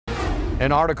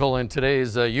An article in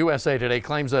today's USA Today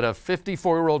claims that a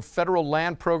 54-year-old federal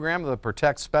land program that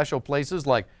protects special places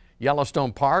like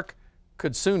Yellowstone Park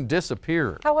could soon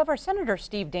disappear. However, Senator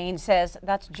Steve Daines says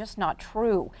that's just not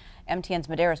true. MTN's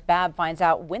Daines finds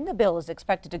out when the bill is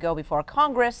expected to go before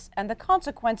Congress and the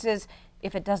consequences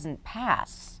if it doesn't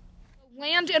pass.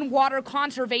 Land and Water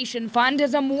Conservation Fund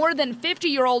is a more than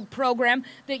 50-year-old program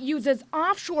that uses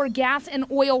offshore gas and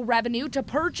oil revenue to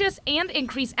purchase and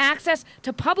increase access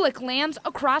to public lands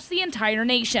across the entire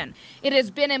nation. It has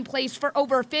been in place for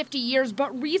over 50 years,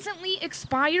 but recently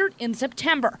expired in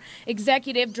September.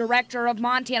 Executive Director of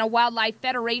Montana Wildlife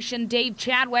Federation Dave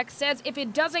Chadwick says if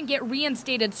it doesn't get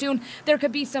reinstated soon, there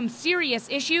could be some serious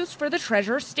issues for the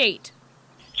Treasure State.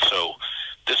 So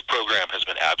this program has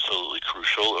been absolutely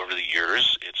crucial over the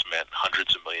years. It's meant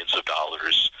hundreds of millions of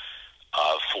dollars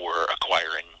for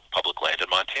acquiring public land in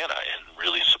Montana and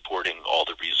really supporting all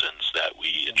the reasons that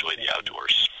we enjoy the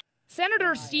outdoors.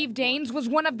 Senator Steve Daines was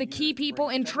one of the key people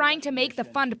in trying to make the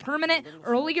fund permanent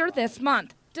earlier this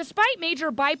month. Despite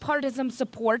major bipartisan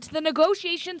support, the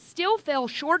negotiations still fell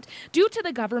short due to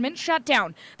the government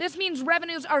shutdown. This means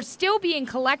revenues are still being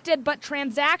collected, but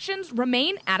transactions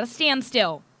remain at a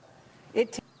standstill.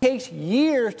 It takes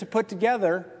years to put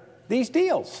together these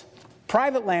deals.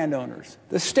 Private landowners,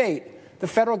 the state, the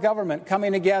federal government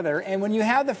coming together. And when you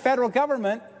have the federal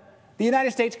government, the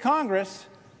United States Congress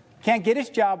can't get its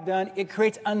job done, it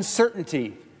creates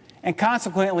uncertainty. And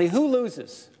consequently, who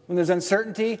loses? When there's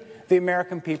uncertainty, the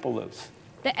American people lose.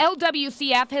 The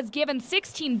LWCF has given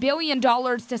 $16 billion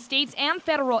to states and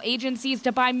federal agencies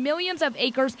to buy millions of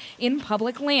acres in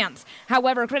public lands.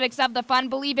 However, critics of the fund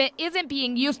believe it isn't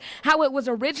being used how it was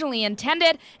originally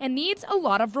intended and needs a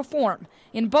lot of reform.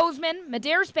 In Bozeman,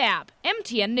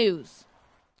 MTN News.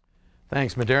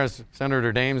 Thanks, Madeiras.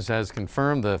 Senator Daines has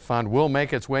confirmed the fund will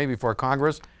make its way before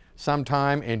Congress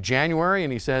sometime in January,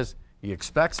 and he says he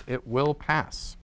expects it will pass.